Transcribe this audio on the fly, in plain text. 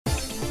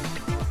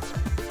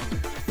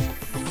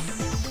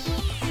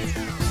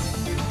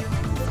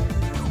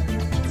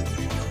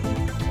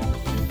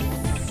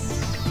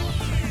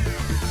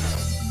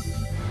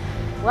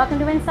Welcome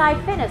to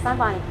Inside Fitness. I'm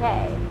Bonnie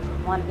Kay.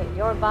 Want to get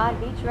your bod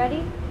beach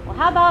ready? Well,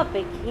 how about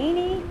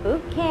Bikini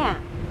Boot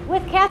Camp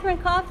with Catherine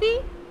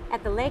Coffey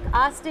at the Lake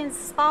Austin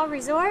Spa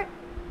Resort?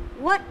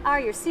 What are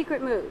your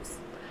secret moves?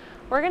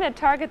 We're going to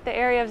target the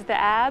area of the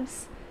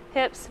abs,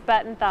 hips,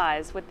 butt, and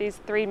thighs with these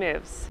 3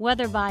 moves.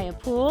 Whether by a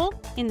pool,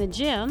 in the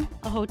gym,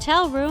 a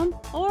hotel room,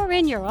 or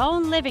in your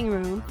own living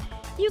room,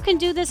 you can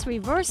do this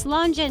reverse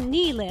lunge and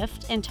knee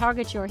lift and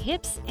target your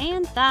hips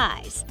and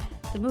thighs.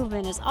 The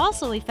movement is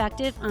also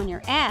effective on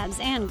your abs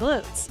and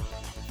glutes.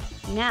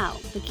 Now,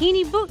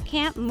 Bikini Boot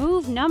Camp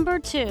move number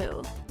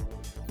 2.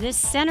 This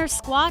center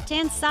squat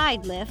and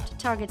side lift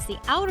targets the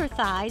outer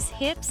thighs,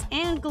 hips,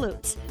 and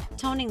glutes,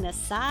 toning the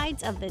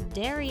sides of the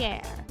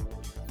derriere.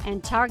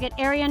 And target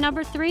area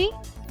number 3?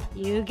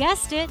 You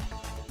guessed it,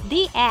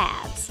 the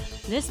abs.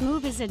 This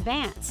move is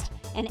advanced,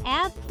 an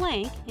ab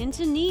plank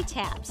into knee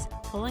taps,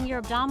 pulling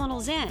your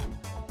abdominals in.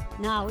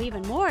 Now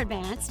even more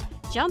advanced,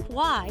 jump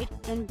wide,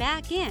 then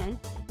back in,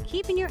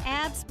 keeping your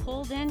abs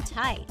pulled in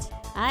tight.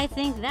 I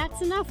think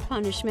that's enough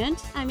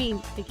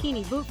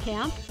Bikini Boot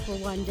Camp for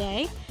one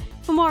day.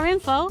 For more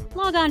info,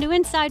 log on to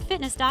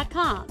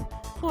InsideFitness.com.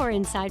 For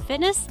Inside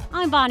Fitness,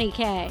 I'm Bonnie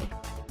Kay.